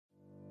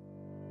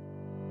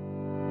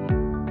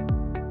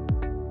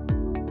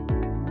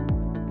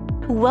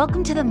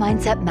Welcome to the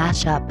Mindset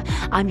Mashup.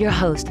 I'm your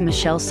host,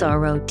 Michelle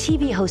Sorrow,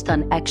 TV host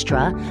on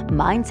Extra,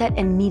 mindset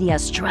and media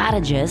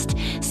strategist,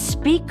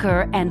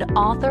 speaker, and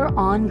author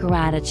on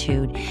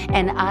gratitude.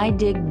 And I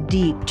dig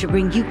deep to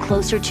bring you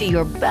closer to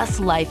your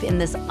best life in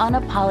this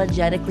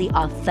unapologetically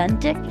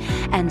authentic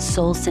and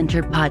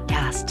soul-centered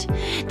podcast.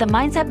 The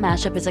Mindset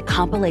Mashup is a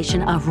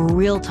compilation of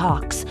real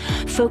talks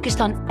focused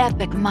on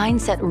epic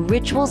mindset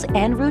rituals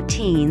and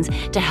routines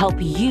to help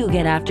you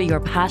get after your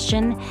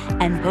passion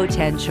and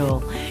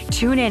potential.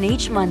 Tune in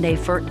each Monday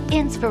for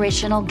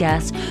inspirational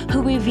guests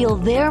who reveal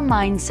their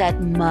mindset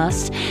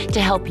must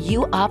to help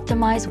you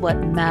optimize what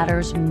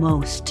matters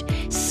most: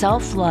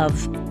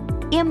 self-love,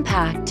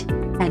 impact,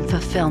 and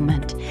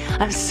fulfillment.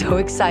 I'm so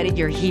excited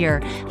you're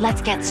here.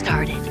 Let's get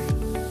started.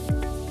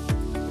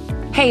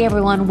 Hey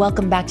everyone,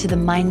 welcome back to the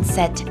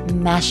Mindset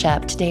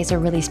Mashup. Today's a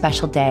really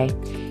special day.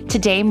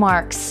 Today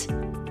marks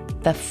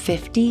the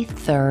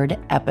 53rd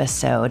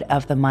episode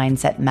of the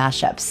Mindset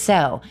Mashup.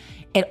 So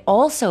it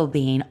also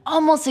being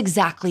almost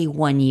exactly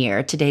 1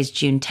 year. Today's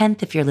June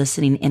 10th, if you're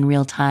listening in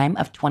real time,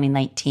 of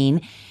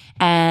 2019.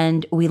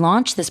 And we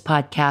launched this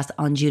podcast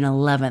on June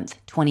 11th,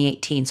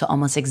 2018. So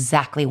almost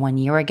exactly 1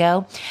 year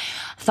ago.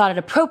 I thought it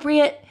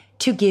appropriate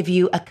to give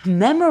you a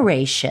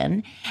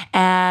commemoration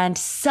and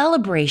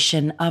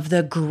celebration of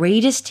the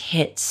greatest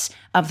hits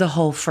of the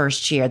whole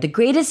first year. The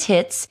greatest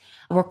hits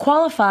were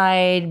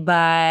qualified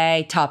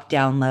by top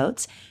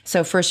downloads.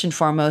 So first and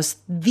foremost,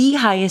 the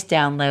highest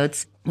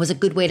downloads was a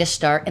good way to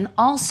start. And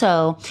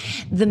also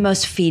the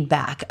most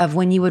feedback of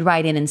when you would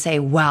write in and say,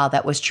 wow,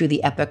 that was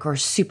truly epic or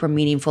super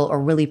meaningful or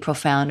really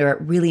profound, or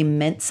it really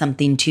meant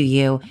something to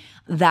you.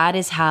 That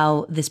is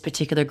how this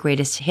particular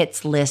greatest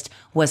hits list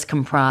was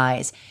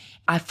comprised.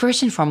 I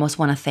first and foremost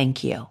want to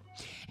thank you.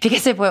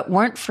 Because if it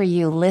weren't for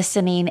you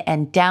listening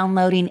and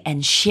downloading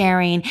and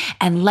sharing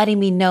and letting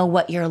me know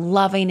what you're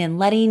loving and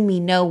letting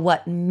me know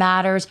what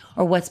matters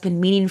or what's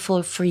been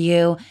meaningful for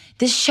you,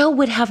 this show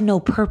would have no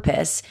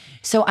purpose.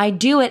 So I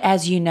do it,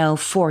 as you know,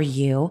 for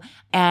you.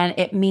 And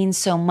it means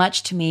so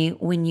much to me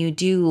when you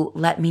do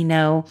let me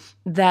know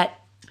that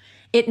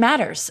it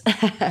matters.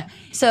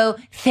 So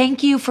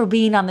thank you for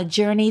being on the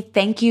journey.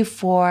 Thank you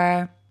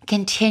for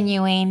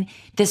continuing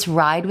this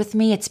ride with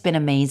me. It's been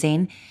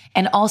amazing.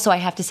 And also I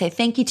have to say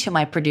thank you to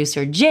my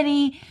producer,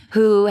 Jenny,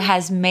 who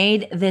has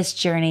made this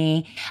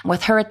journey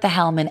with her at the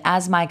helm and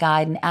as my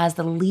guide and as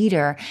the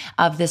leader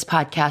of this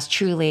podcast.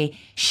 Truly,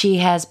 she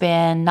has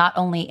been not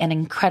only an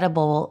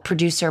incredible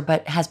producer,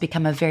 but has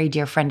become a very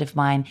dear friend of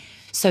mine.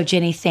 So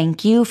Jenny,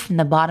 thank you from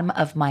the bottom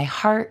of my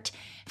heart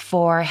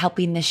for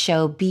helping the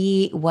show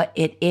be what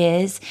it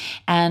is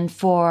and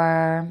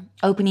for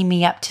opening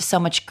me up to so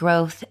much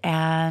growth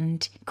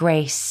and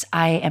grace.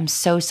 I am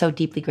so, so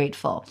deeply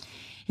grateful.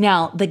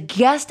 Now, the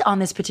guests on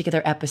this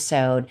particular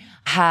episode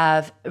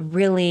have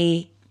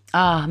really,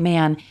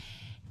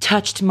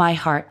 touched my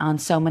heart on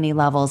so many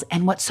levels.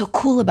 And what's so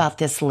cool about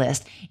this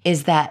list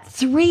is that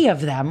 3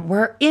 of them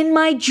were in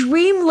my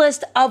dream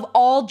list of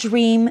all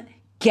dream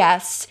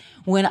guests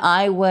when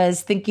I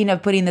was thinking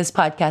of putting this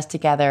podcast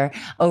together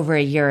over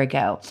a year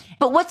ago.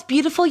 But what's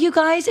beautiful, you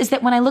guys, is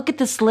that when I look at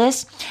this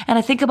list and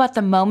I think about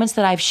the moments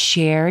that I've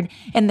shared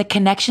and the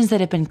connections that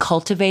have been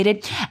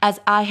cultivated as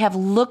I have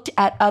looked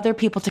at other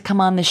people to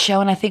come on the show,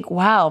 and I think,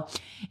 wow,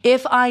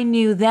 if I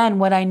knew then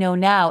what I know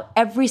now,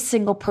 every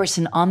single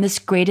person on this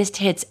greatest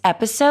hits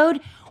episode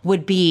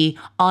would be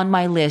on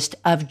my list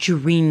of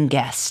dream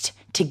guests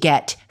to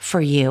get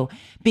for you,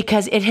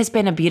 because it has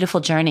been a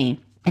beautiful journey.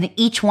 And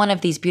each one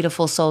of these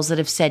beautiful souls that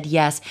have said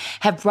yes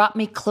have brought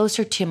me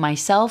closer to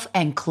myself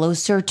and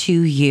closer to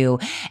you.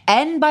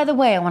 And by the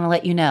way, I want to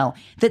let you know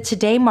that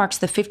today marks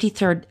the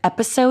 53rd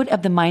episode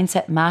of the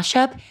Mindset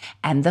Mashup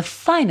and the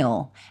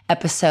final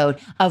episode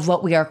of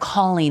what we are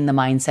calling the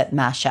Mindset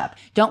Mashup.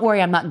 Don't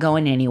worry, I'm not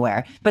going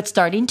anywhere. But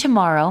starting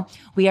tomorrow,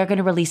 we are going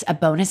to release a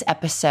bonus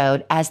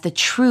episode as the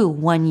true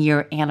 1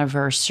 year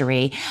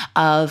anniversary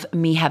of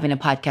me having a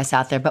podcast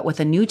out there, but with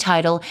a new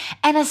title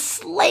and a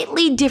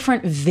slightly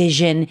different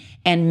vision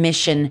and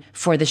mission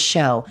for the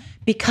show.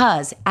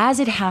 Because as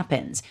it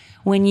happens,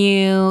 when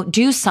you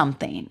do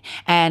something,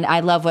 and I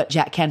love what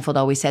Jack Canfield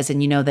always says,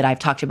 and you know that I've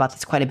talked about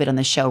this quite a bit on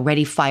the show,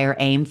 ready, fire,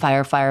 aim,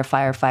 fire, fire,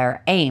 fire,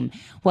 fire, aim.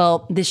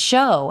 Well, this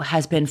show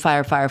has been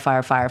fire, fire,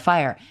 fire, fire,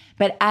 fire.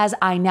 But as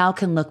I now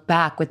can look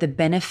back with the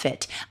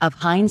benefit of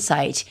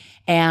hindsight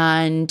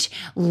and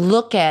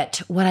look at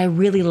what I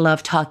really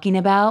love talking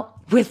about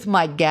with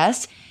my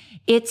guests,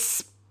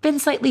 it's been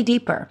slightly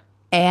deeper.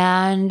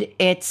 And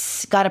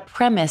it's got a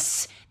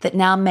premise that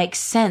now makes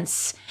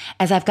sense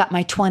as I've got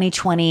my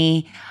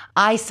 2020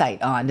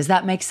 eyesight on. Does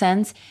that make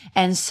sense?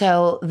 And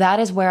so that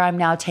is where I'm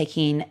now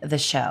taking the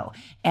show.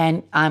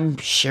 And I'm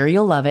sure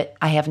you'll love it.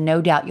 I have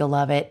no doubt you'll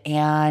love it.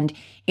 And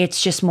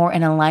it's just more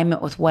in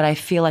alignment with what I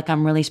feel like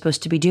I'm really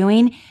supposed to be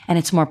doing. And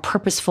it's more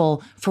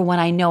purposeful for what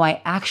I know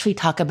I actually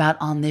talk about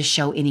on this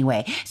show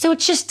anyway. So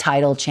it's just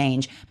title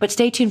change. But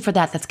stay tuned for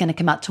that. That's going to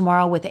come out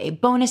tomorrow with a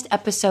bonus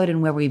episode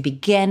and where we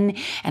begin.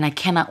 And I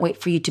cannot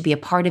wait for you to be a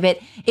part of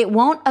it. It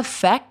won't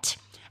affect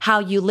how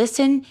you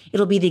listen,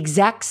 it'll be the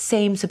exact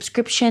same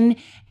subscription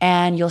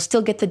and you'll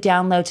still get the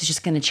downloads. It's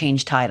just going to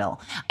change title.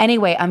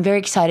 Anyway, I'm very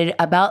excited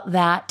about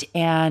that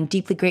and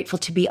deeply grateful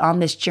to be on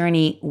this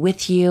journey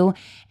with you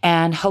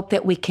and hope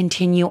that we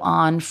continue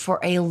on for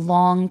a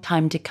long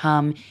time to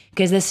come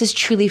because this is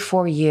truly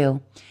for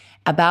you,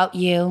 about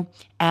you,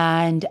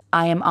 and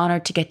I am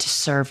honored to get to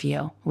serve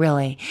you,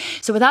 really.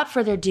 So without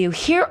further ado,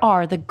 here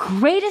are the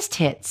greatest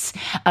hits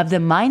of the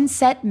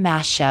Mindset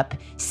Mashup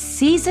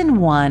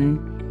Season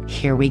 1.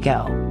 Here we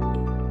go.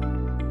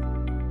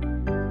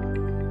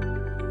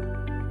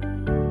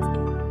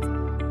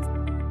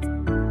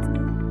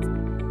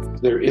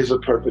 There is a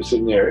purpose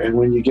in there. And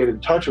when you get in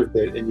touch with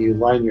it and you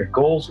align your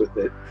goals with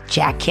it,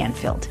 Jack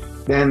Canfield.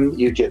 Then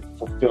you get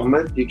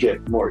fulfillment, you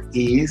get more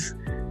ease,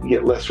 you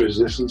get less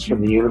resistance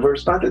from the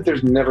universe. Not that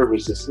there's never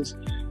resistance,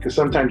 because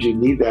sometimes you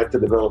need that to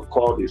develop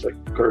qualities like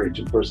courage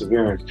and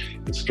perseverance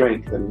and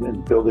strength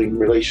and building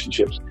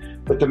relationships.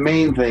 But the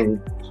main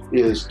thing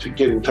is to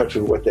get in touch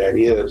with what that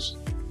is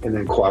and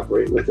then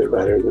cooperate with it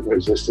rather than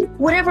resist it.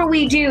 Whatever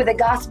we do, the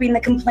gossiping, the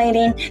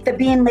complaining, the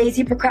being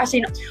lazy,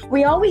 procrastinating,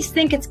 we always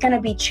think it's going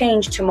to be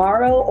changed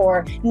tomorrow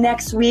or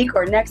next week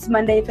or next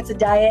Monday if it's a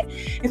diet.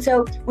 And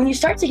so when you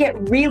start to get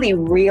really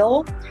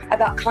real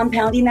about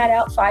compounding that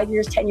out 5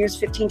 years, 10 years,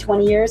 15,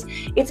 20 years,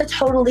 it's a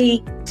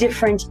totally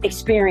different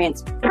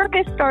experience.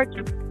 Purpose starts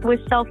with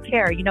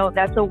self-care. You know,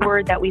 that's a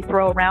word that we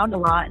throw around a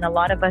lot, and a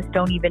lot of us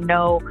don't even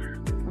know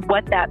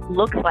what that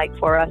looks like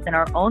for us in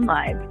our own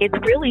lives. It's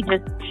really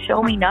just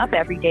showing up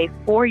every day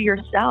for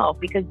yourself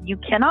because you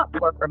cannot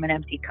pour from an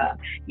empty cup.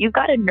 You've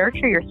got to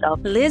nurture yourself.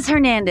 Liz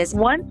Hernandez.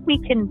 Once we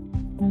can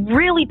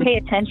really pay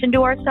attention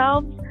to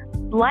ourselves,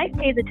 life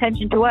pays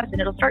attention to us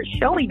and it'll start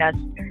showing us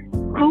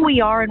who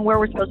we are and where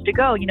we're supposed to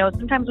go. You know,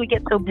 sometimes we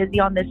get so busy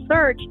on this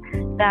search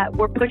that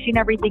we're pushing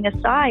everything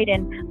aside.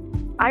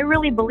 And I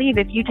really believe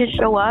if you just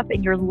show up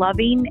and you're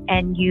loving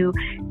and you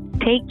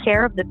take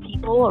care of the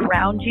people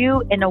around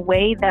you in a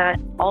way that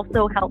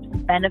also helps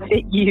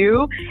benefit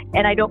you.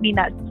 And I don't mean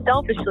that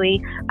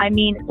selfishly. I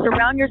mean,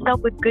 surround yourself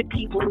with good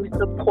people who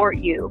support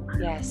you.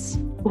 Yes.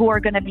 Who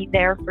are going to be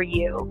there for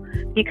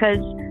you, because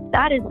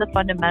that is the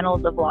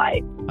fundamentals of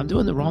life. I'm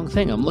doing the wrong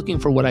thing. I'm looking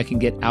for what I can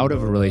get out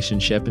of a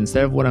relationship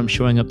instead of what I'm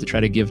showing up to try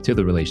to give to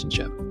the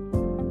relationship.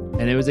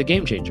 And it was a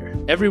game changer.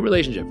 Every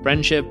relationship,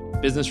 friendship,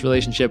 business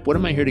relationship, what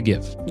am I here to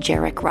give?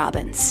 Jarek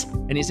Robbins.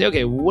 And you say,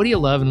 okay, what do you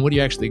love and what are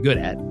you actually good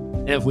at?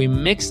 And if we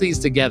mix these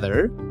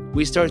together,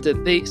 we start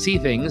to see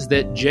things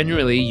that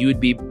generally you would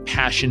be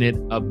passionate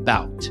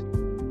about.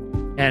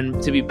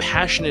 And to be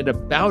passionate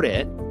about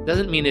it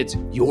doesn't mean it's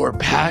your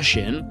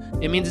passion.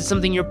 It means it's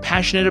something you're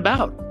passionate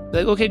about.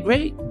 Like, okay,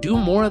 great. Do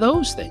more of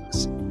those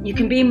things. You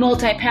can be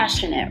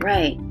multi-passionate,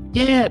 right?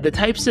 Yeah, the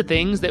types of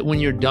things that when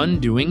you're done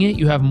doing it,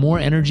 you have more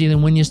energy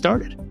than when you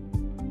started.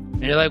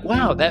 And you're like,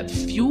 wow, that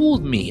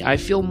fueled me. I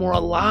feel more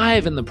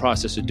alive in the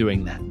process of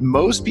doing that.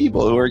 Most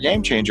people who are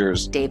game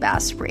changers, Dave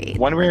Asprey.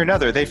 one way or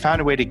another, they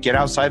found a way to get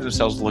outside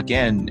themselves, look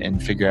in,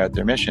 and figure out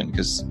their mission,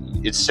 because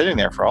it's sitting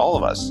there for all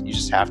of us. You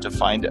just have to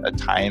find a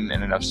time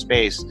and enough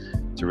space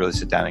to really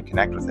sit down and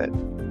connect with it.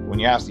 When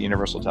you ask, the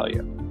universe will tell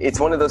you. It's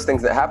one of those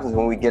things that happens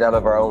when we get out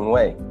of our own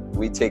way.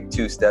 We take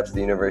 2 steps,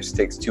 the universe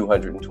takes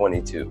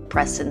 222.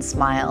 Preston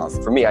Smiles.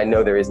 For me, I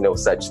know there is no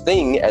such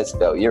thing as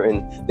failure,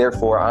 and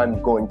therefore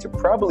I'm going to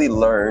probably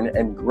learn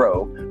and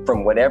grow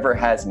from whatever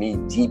has me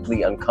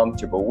deeply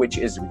uncomfortable, which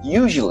is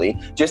usually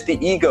just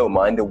the ego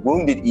mind, the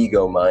wounded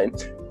ego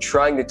mind,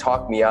 trying to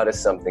talk me out of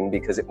something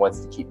because it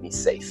wants to keep me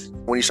safe.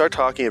 When you start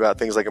talking about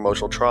things like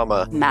emotional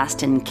trauma,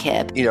 Mastin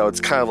Kipp. you know,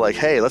 it's kind of like,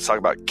 hey, let's talk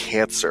about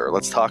cancer.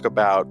 Let's talk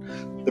about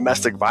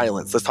domestic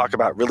violence. Let's talk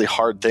about really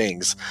hard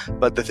things.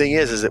 But the thing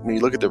is that when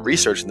you look at the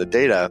research and the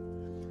data,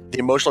 the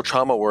emotional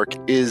trauma work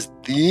is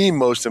the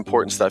most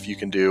important stuff you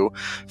can do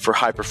for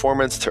high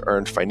performance, to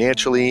earn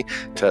financially,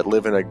 to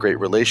live in a great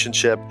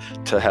relationship,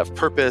 to have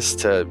purpose,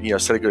 to, you know,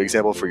 set a good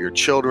example for your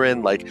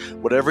children. Like,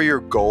 whatever your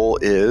goal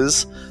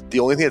is, the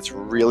only thing that's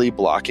really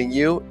blocking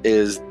you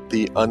is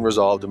the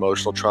unresolved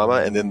emotional trauma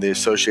and then the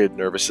associated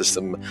nervous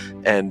system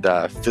and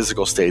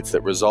physical states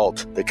that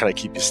result that kind of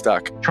keep you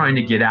stuck. Trying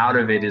to get out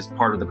of it is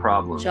part of the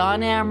problem.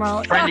 John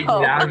Amaral. Trying to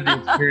get out of the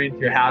experience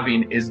you're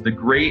having is the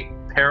great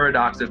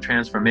paradox of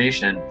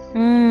transformation.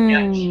 You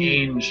can't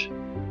change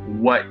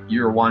what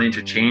you're wanting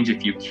to change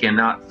if you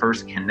cannot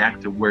first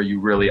connect to where you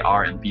really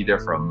are and be there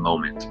for a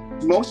moment.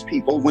 Most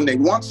people, when they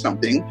want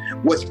something,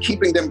 what's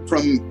keeping them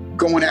from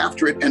going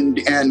after it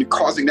and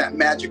causing that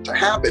magic to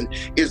happen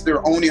is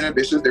their own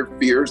inhibitions, their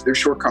fears, their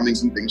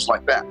shortcomings, and things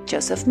like that.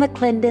 Joseph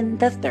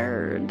McClendon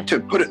III. To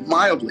put it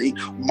mildly,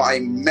 my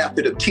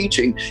method of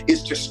teaching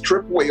is to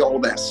strip away all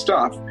that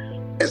stuff,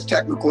 as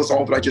technical as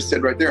all that I just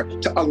said right there,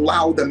 to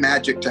allow the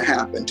magic to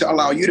happen, to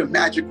allow you to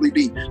magically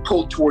be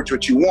pulled towards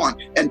what you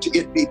want and to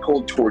it be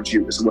pulled towards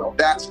you as well.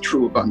 That's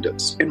true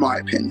abundance, in my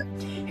opinion.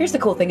 Here's the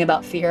cool thing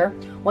about fear.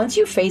 Once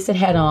you face it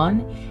head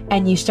on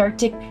and you start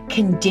to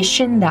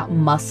condition that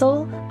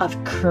muscle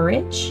of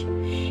courage,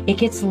 it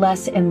gets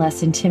less and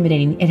less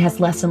intimidating. It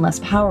has less and less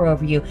power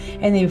over you.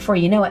 And then before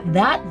you know it,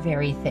 that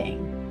very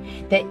thing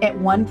that at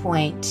one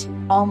point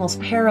almost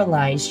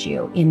paralyzed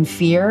you in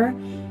fear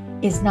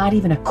is not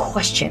even a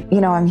question.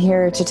 You know, I'm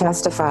here to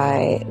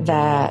testify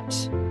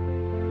that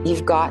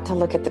you've got to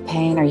look at the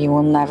pain or you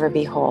will never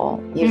be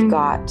whole. You've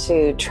got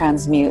to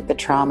transmute the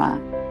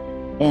trauma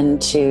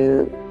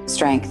into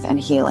strength and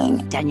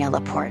healing. Danielle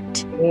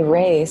Laporte. We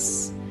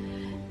race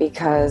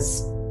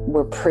because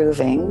we're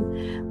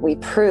proving. We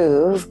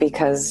prove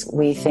because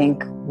we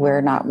think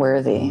we're not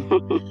worthy.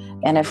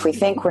 And if we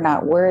think we're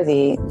not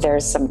worthy,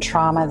 there's some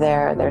trauma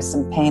there, there's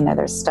some pain there,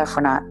 there's stuff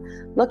we're not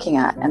looking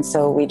at. And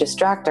so we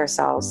distract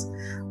ourselves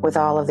with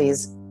all of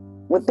these,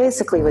 with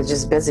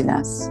just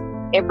busyness.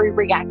 Every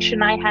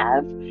reaction I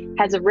have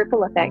has a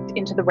ripple effect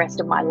into the rest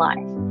of my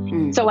life.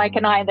 So I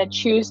can either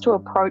choose to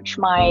approach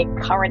my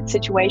current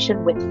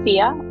situation with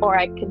fear, or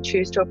I can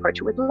choose to approach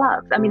it with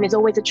love. I mean, there's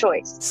always a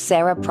choice.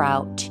 Sarah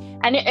Prout.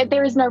 And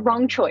there is no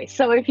wrong choice.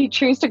 So if you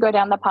choose to go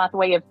down the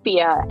pathway of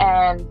fear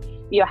and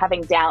you're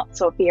having doubts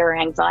or fear or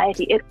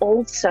anxiety, it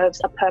all serves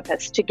a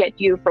purpose to get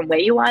you from where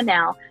you are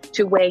now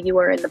to where you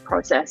are in the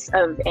process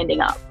of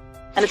ending up.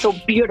 And it's all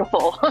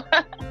beautiful.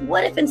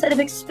 What if instead of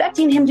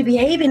expecting him to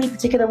behave any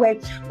particular way,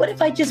 what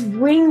if I just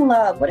bring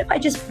love? What if I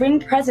just bring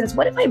presence?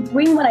 What if I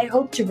bring what I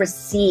hope to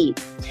receive?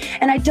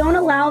 And I don't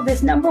allow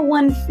this number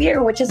one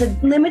fear, which is a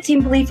limiting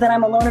belief that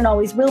I'm alone and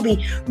always will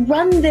be,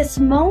 run this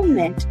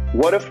moment.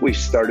 What if we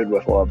started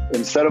with love?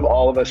 Instead of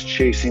all of us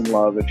chasing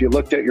love, if you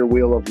looked at your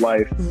wheel of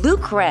life,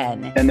 Luke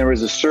Wren, and there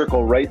was a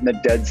circle right in the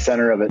dead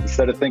center of it,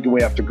 instead of thinking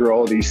we have to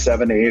grow these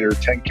 7, 8, or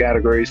 10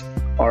 categories,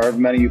 or however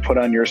many you put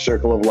on your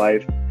circle of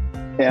life,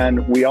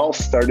 and we all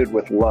started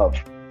with love.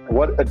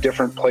 What a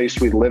different place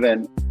we live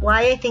in.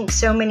 Why I think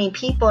so many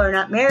people are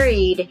not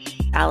married.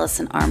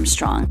 Allison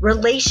Armstrong.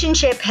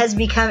 Relationship has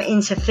become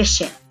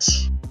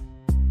insufficient.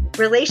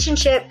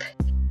 Relationship,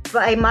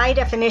 by my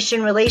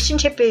definition,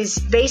 relationship is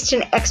based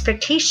on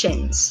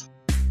expectations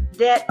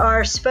that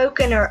are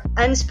spoken or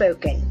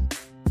unspoken,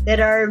 that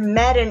are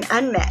met and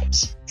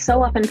unmet.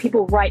 So often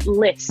people write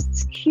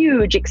lists,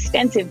 huge,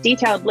 extensive,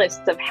 detailed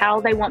lists of how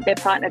they want their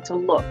partner to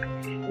look,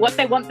 what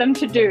they want them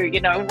to do,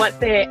 you know, what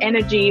their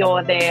energy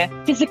or their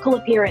physical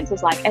appearance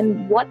is like.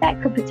 And what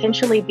that could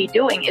potentially be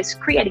doing is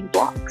creating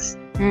blocks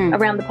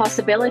around the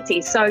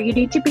possibility. So you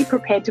need to be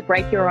prepared to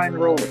break your own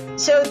rules.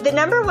 So the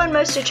number one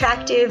most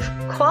attractive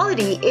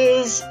quality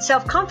is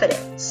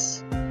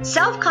self-confidence.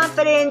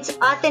 Self-confidence,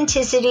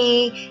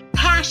 authenticity,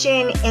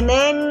 passion, and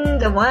then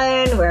the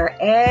one where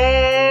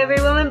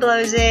every woman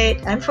blows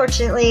it,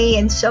 unfortunately,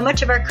 and so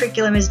much of our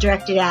curriculum is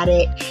directed at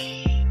it.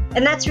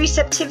 And that's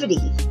receptivity.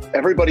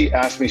 Everybody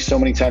asks me so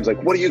many times,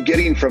 like, what are you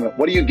getting from it?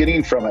 What are you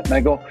getting from it? And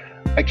I go,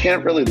 I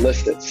can't really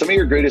list it. Some of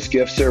your greatest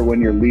gifts are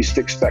when you're least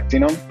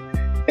expecting them.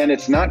 And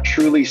it's not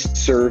truly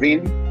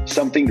serving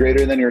something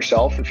greater than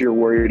yourself if you're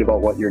worried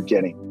about what you're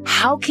getting.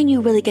 How can you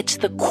really get to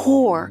the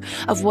core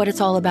of what it's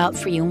all about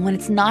for you? And when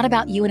it's not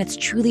about you and it's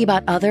truly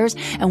about others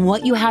and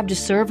what you have to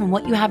serve and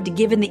what you have to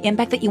give and the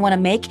impact that you want to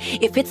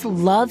make, if it's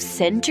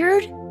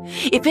love-centered,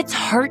 if it's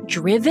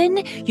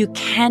heart-driven, you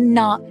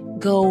cannot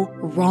go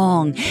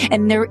wrong.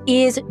 And there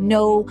is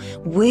no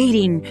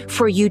waiting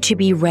for you to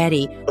be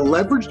ready. A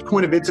leveraged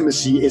point of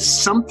intimacy is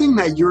something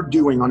that you're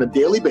doing on a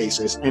daily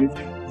basis, and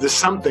the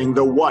something,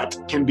 the what,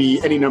 can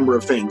be any number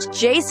of things.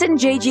 Jason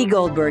J.G.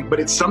 Goldberg. But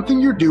it's something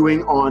you're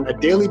doing on a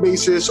daily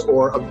basis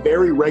or a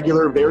very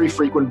regular, very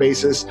frequent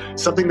basis,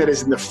 something that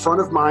is in the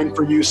front of mind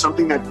for you,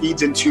 something that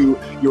feeds into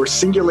your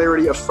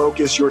singularity of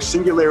focus, your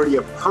singularity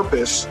of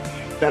purpose,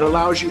 that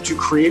allows you to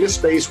create a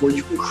space where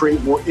you can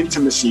create more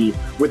intimacy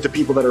with the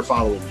people that are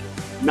following you.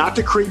 Not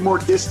to create more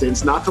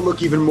distance, not to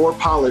look even more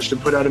polished and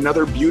put out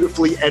another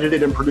beautifully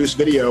edited and produced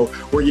video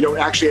where you don't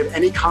actually have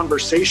any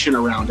conversation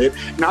around it,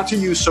 not to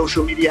use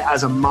social media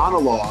as a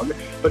monologue,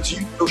 but to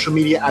use social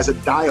media as a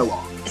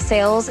dialogue.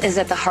 Sales is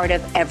at the heart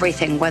of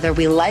everything, whether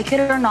we like it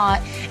or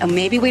not. And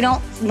maybe we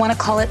don't want to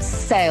call it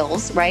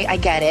sales, right? I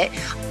get it.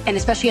 And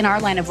especially in our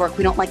line of work,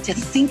 we don't like to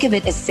think of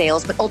it as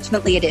sales, but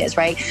ultimately it is,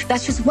 right?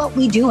 That's just what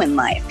we do in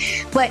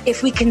life. But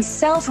if we can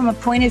sell from a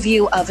point of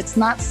view of it's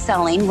not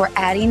selling, we're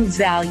adding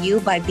value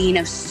by being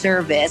of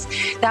service,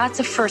 that's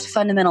a first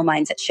fundamental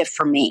mindset shift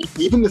for me.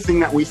 Even the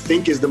thing that we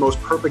think is the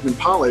most perfect and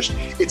polished,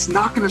 it's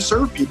not going to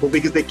serve people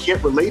because they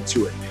can't relate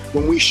to it.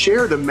 When we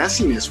share the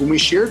messiness, when we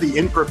share the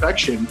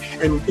imperfection,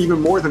 and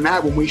even more than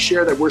that, when we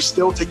share that we're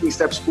still taking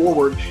steps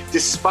forward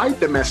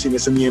despite the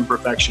messiness and the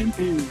imperfection,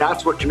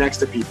 that's what connects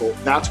to people.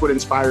 That's what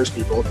inspires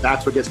people.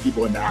 That's what gets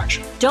people into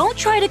action. Don't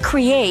try to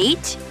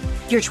create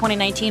your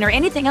 2019 or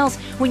anything else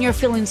when you're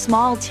feeling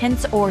small,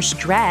 tense, or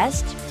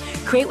stressed.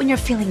 Create when you're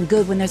feeling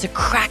good, when there's a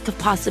crack of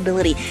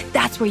possibility.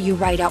 That's where you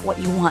write out what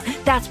you want.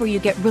 That's where you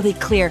get really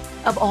clear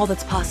of all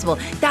that's possible.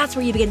 That's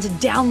where you begin to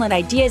download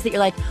ideas that you're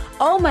like,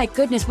 oh my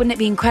goodness, wouldn't it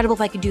be incredible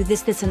if I could do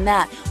this, this, and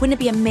that? Wouldn't it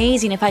be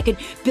amazing if I could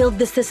build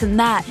this, this, and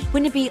that?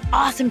 Wouldn't it be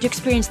awesome to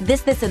experience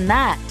this, this, and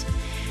that?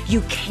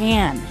 You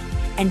can,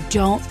 and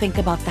don't think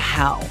about the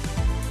how.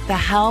 The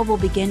how will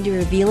begin to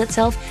reveal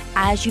itself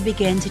as you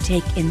begin to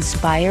take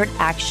inspired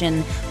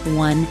action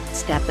one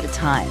step at a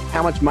time.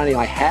 How much money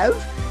I have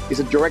is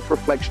a direct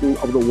reflection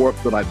of the work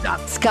that I've done.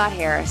 Scott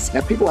Harris.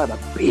 Now, people have a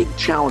big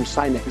challenge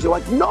saying that because they're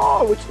like,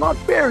 no, it's not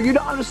fair. You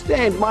don't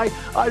understand. I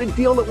had a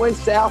deal that went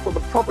south, or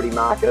the property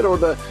market, or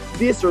the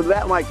this or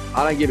that. I'm like,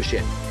 I don't give a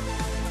shit.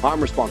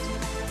 I'm responsible.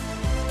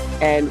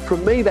 And for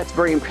me, that's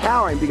very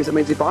empowering because it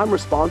means if I'm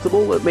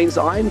responsible, it means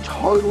I'm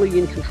totally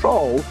in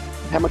control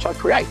of how much I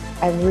create.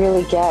 I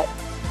really get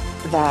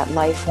that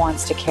life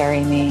wants to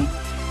carry me,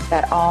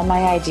 that all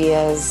my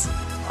ideas,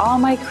 all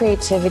my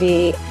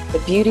creativity, the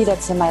beauty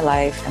that's in my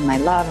life and my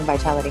love and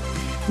vitality,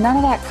 none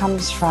of that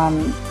comes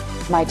from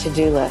my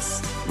to-do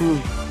list.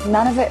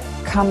 None of it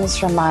comes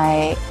from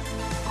my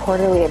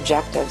quarterly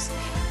objectives.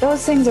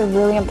 Those things are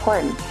really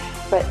important,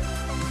 but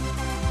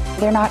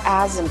they're not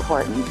as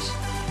important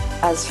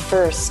as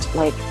first,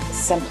 like,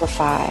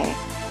 simplify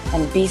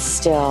and be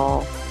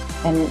still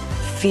and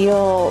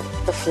feel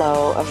the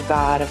flow of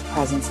God, of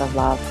presence, of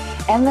love.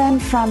 And then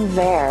from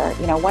there,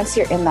 once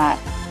you're in that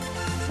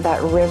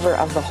river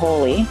of the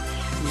holy,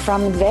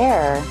 from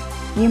there,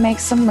 you make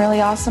some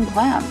really awesome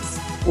plans.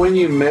 When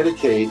you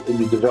meditate and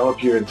you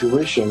develop your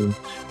intuition,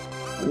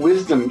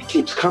 wisdom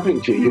keeps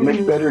coming to you. You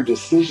make better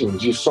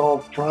decisions. You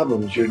solve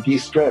problems. You're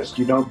de-stressed.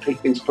 You don't take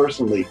things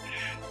personally.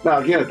 Now,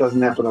 again, it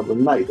doesn't happen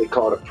overnight. They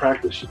call it a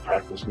practice. You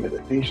practice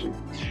meditation.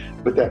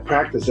 But that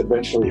practice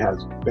eventually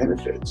has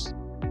benefits.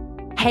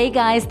 Hey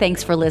guys,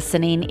 thanks for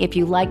listening. If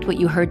you liked what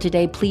you heard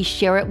today, please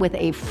share it with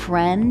a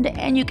friend,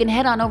 and you can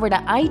head on over to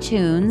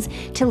iTunes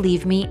to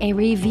leave me a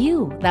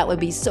review. That would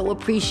be so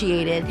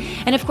appreciated.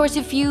 And of course,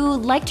 if you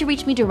like to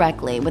reach me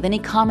directly with any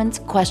comments,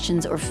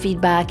 questions, or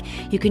feedback,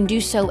 you can do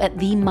so at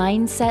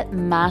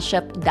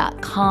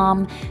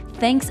themindsetmashup.com.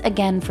 Thanks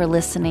again for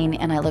listening,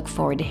 and I look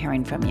forward to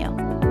hearing from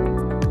you.